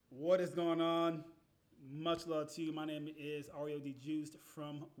What is going on? Much love to you. My name is Ariel Juiced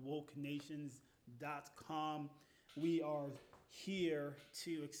from wokenations.com. We are here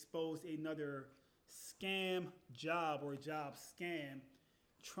to expose another scam job or job scam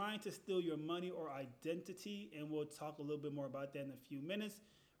trying to steal your money or identity, and we'll talk a little bit more about that in a few minutes.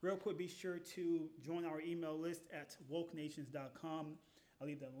 Real quick, be sure to join our email list at wokenations.com. I'll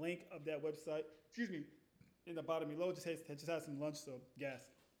leave the link of that website, in the bottom below. Just had some lunch, so gas.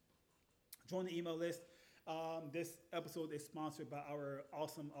 Join the email list. This episode is sponsored by our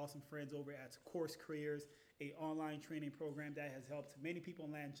awesome friends over at Course Creators, a online training program that has helped many people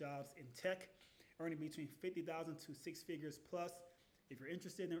land jobs in tech, earning between $50,000 to six figures plus. If you're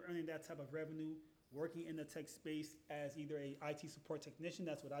interested in earning that type of revenue, working in the tech space as either a IT support technician,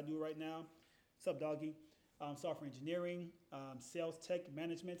 that's what I do right now. What's up, doggy? Software engineering, sales tech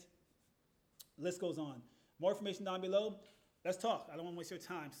management. List goes on. More information down below. Let's talk. I don't want to waste your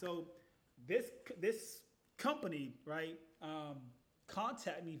time. So this company, right,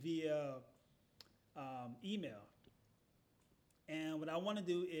 contact me via email. And what I want to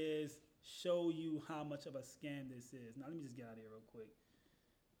do is show you how much of a scam this is. Now, let me just get out of here real quick.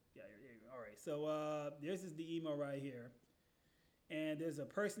 Yeah, there you go. All right. So this is the email right here. And there's a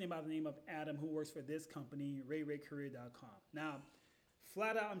person by the name of Adam who works for this company, RayRayCareer.com. Now,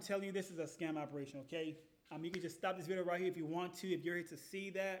 flat out, I'm telling you, this is a scam operation, okay? You can just stop this video right here if you want to. If you're here to see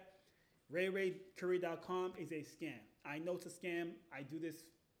that, RayRayCareer.com is a scam. I know it's a scam. I do this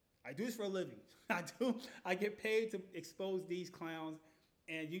for a living. I get paid to expose these clowns,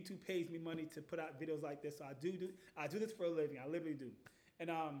 and YouTube pays me money to put out videos like this. So I do this for a living. I literally do. And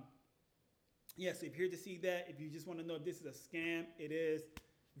so if you're here to see that, if you just want to know if this is a scam, it is.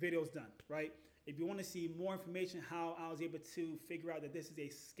 Video's done, right? If you want to see more information how I was able to figure out that this is a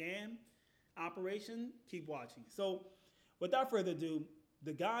scam operation, keep watching. So without further ado,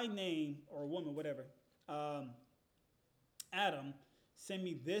 the guy named, or woman, whatever, Adam, sent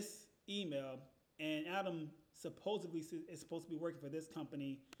me this email, and Adam supposedly is supposed to be working for this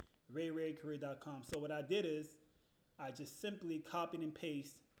company, RayRayCareer.com. So what I did is I just simply copied and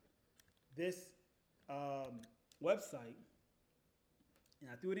pasted this website, and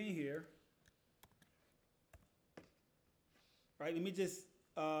I threw it in here. Right, let me just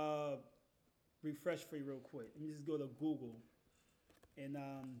refresh for you real quick. Let me just go to Google, and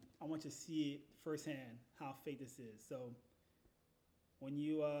I want you to see it firsthand how fake this is. So when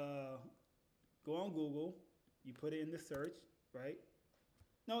you go on Google, you put it in the search, right?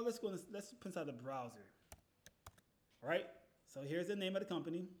 No, let's put inside the browser. All right, so here's the name of the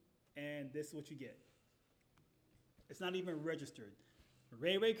company, and this is what you get. It's not even registered.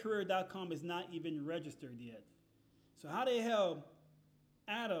 RayRayCareer.com is not even registered yet. So how the hell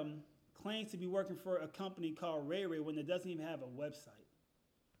Adam claims to be working for a company called RayRay when it doesn't even have a website?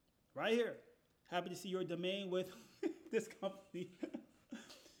 Right here. Happy to see your domain with this company.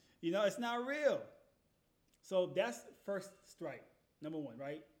 It's not real. So that's first strike, number one,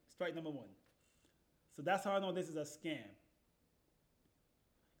 right? Strike number one. So that's how I know this is a scam.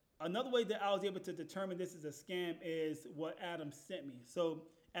 Another way that I was able to determine this is a scam is what Adam sent me. So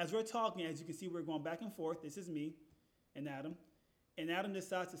as we're talking, as you can see, we're going back and forth. This is me and Adam. And Adam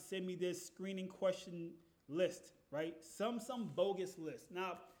decides to send me this screening question list, right? Some bogus list.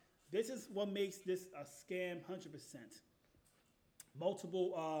 Now, this is what makes this a scam 100%.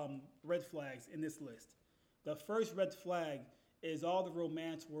 Multiple red flags in this list. The first red flag is all the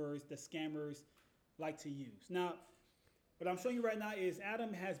romance words the scammers like to use. Now, what I'm showing you right now is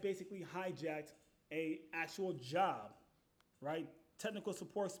Adam has basically hijacked a actual job, right? Technical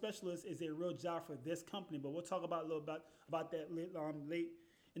support specialist is a real job for this company, but we'll talk about a little about that late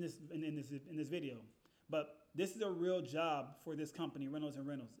in this video. But this is a real job for this company, Reynolds and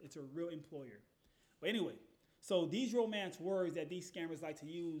Reynolds. It's a real employer. But anyway, so these romance words that these scammers like to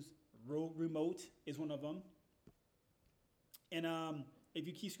use, remote is one of them. And if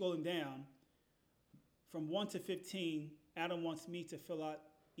you keep scrolling down, from 1 to 15, Adam wants me to fill out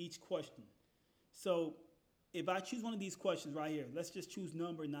each question. So if I choose one of these questions right here, let's just choose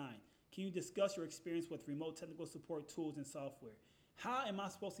number 9. Can you discuss your experience with remote technical support tools and software? How am I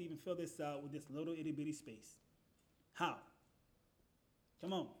supposed to even fill this out with this little itty bitty space? How?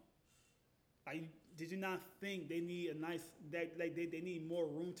 Come on. Did you not think they need they need more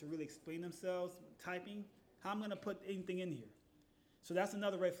room to really explain themselves typing? How am I going to put anything in here? So that's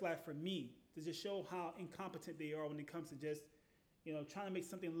another red flag for me to just show how incompetent they are when it comes to just, trying to make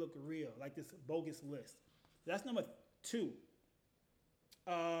something look real, like this bogus list. That's number 2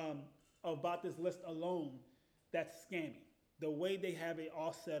 about this list alone. That's scammy. The way they have it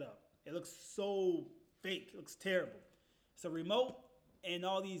all set up, it looks so fake. It looks terrible. It's a remote and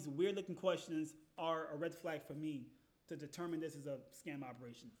all these weird looking questions are a red flag for me to determine this is a scam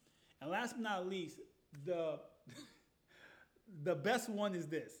operation. And last but not least, the the best one is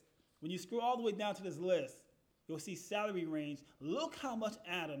this. When you scroll all the way down to this list, you'll see salary range. Look how much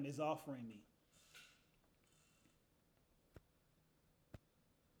Adam is offering me.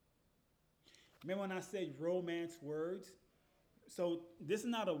 Remember when I said romance words? So this is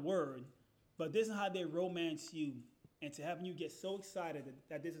not a word, but this is how they romance you into having you get so excited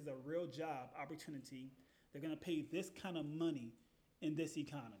that this is a real job opportunity. They're going to pay this kind of money in this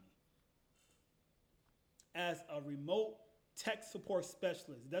economy. As a remote tech support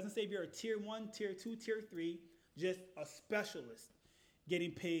specialist. It doesn't say if you're a tier 1, tier 2, tier 3, just a specialist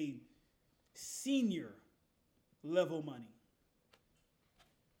getting paid senior level money.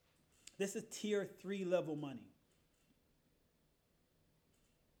 This is tier 3 level money.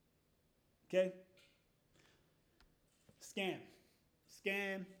 Okay? Scam.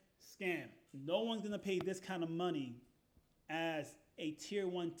 Scam. Scam. No one's going to pay this kind of money as a tier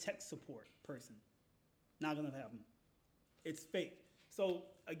 1 tech support person. Not going to happen. It's fake. So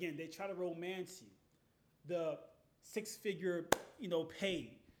again, they try to romance you. The 6-figure,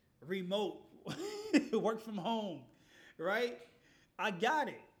 pay, remote, work from home, right? I got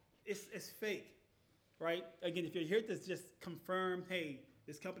it. It's fake, right? Again, if you're here to just confirm, hey,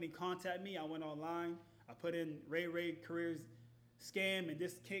 this company contacted me. I went online. I put in Ray Careers scam, and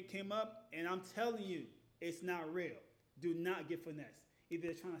this came up. And I'm telling you, it's not real. Do not get finessed. Either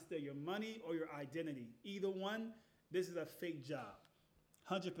they're trying to steal your money or your identity. Either one, this is a fake job,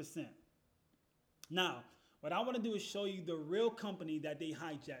 100%. Now, what I want to do is show you the real company that they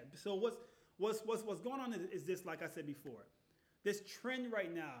hijacked. So what's going on is this, like I said before. This trend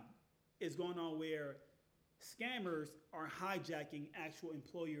right now is going on where scammers are hijacking actual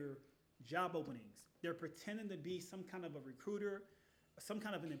employer job openings. They're pretending to be some kind of a recruiter, some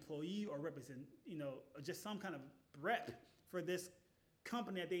kind of an employee, or just some kind of rep for this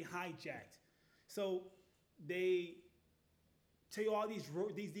company that they hijacked. So they tell you all these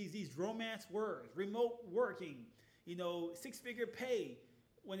romance words, remote working, 6-figure pay,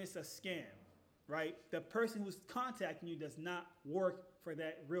 when it's a scam, right? The person who's contacting you does not work for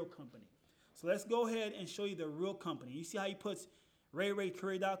that real company. So let's go ahead and show you the real company. You see how he puts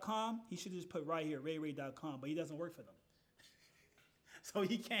RayCareer.com? He should just put right here, RayCareer.com, but he doesn't work for them. So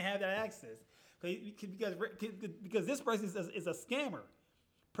he can't have that access because this person is a scammer,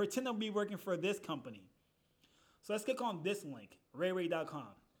 pretending to be working for this company. So let's click on this link, RayCareer.com.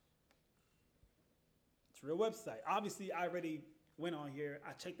 It's a real website. Obviously, I already went on here.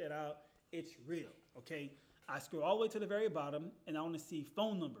 I checked that out. It's real, okay? I scroll all the way to the very bottom, and I want to see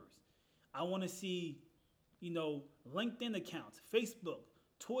phone numbers. I want to see, LinkedIn accounts, Facebook,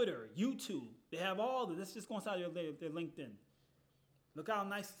 Twitter, YouTube. They have all of this. Let's just go inside their LinkedIn. Look how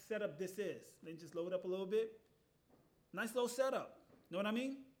nice setup this is. Let me just load up a little bit. Nice little setup. Know what I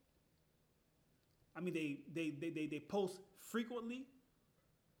mean? They post frequently.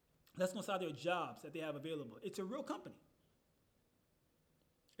 Let's go inside their jobs that they have available. It's a real company.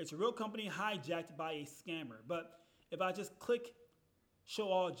 It's a real company hijacked by a scammer. But if I just click show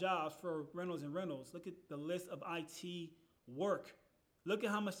all jobs for Reynolds and Reynolds, look at the list of IT work. Look at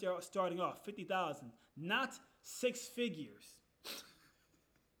how much they're starting off, 50,000. Not 6 figures.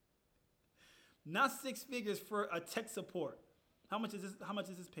 Not 6 figures for a tech support. How much is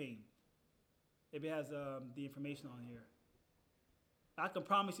this paying? If it has the information on here. I can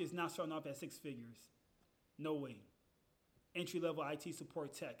promise you it's not starting off at 6 figures. No way. Entry-level IT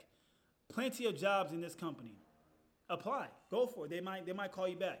support tech. Plenty of jobs in this company. Apply. Go for it. They might call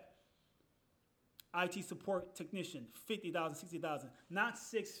you back. IT support technician, 50,000, 60,000. Not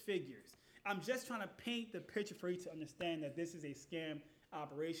 6 figures. I'm just trying to paint the picture for you to understand that this is a scam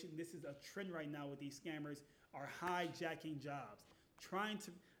operation. This is a trend right now with these scammers are hijacking jobs.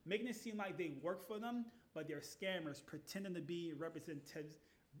 Making it seem like they work for them, but they're scammers pretending to be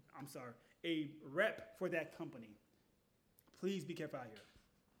a rep for that company. Please be careful out here.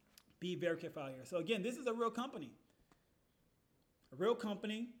 Be very careful out here. So again, this is a real company. A real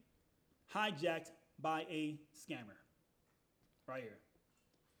company hijacked by a scammer. Right here.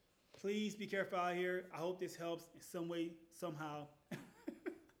 Please be careful out here. I hope this helps in some way, somehow.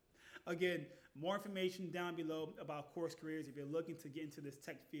 Again, more information down below about course careers. If you're looking to get into this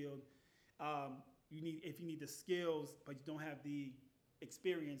tech field, if you need the skills but you don't have the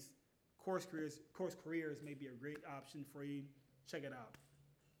experience, course careers may be a great option for you. Check it out.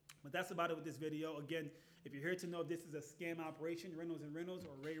 But that's about it with this video. Again, if you're here to know if this is a scam operation, Reynolds and Reynolds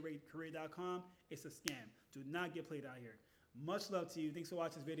or RayCareer.com, it's a scam. Do not get played out here. Much love to you. Thanks for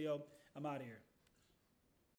watching this video. I'm out of here.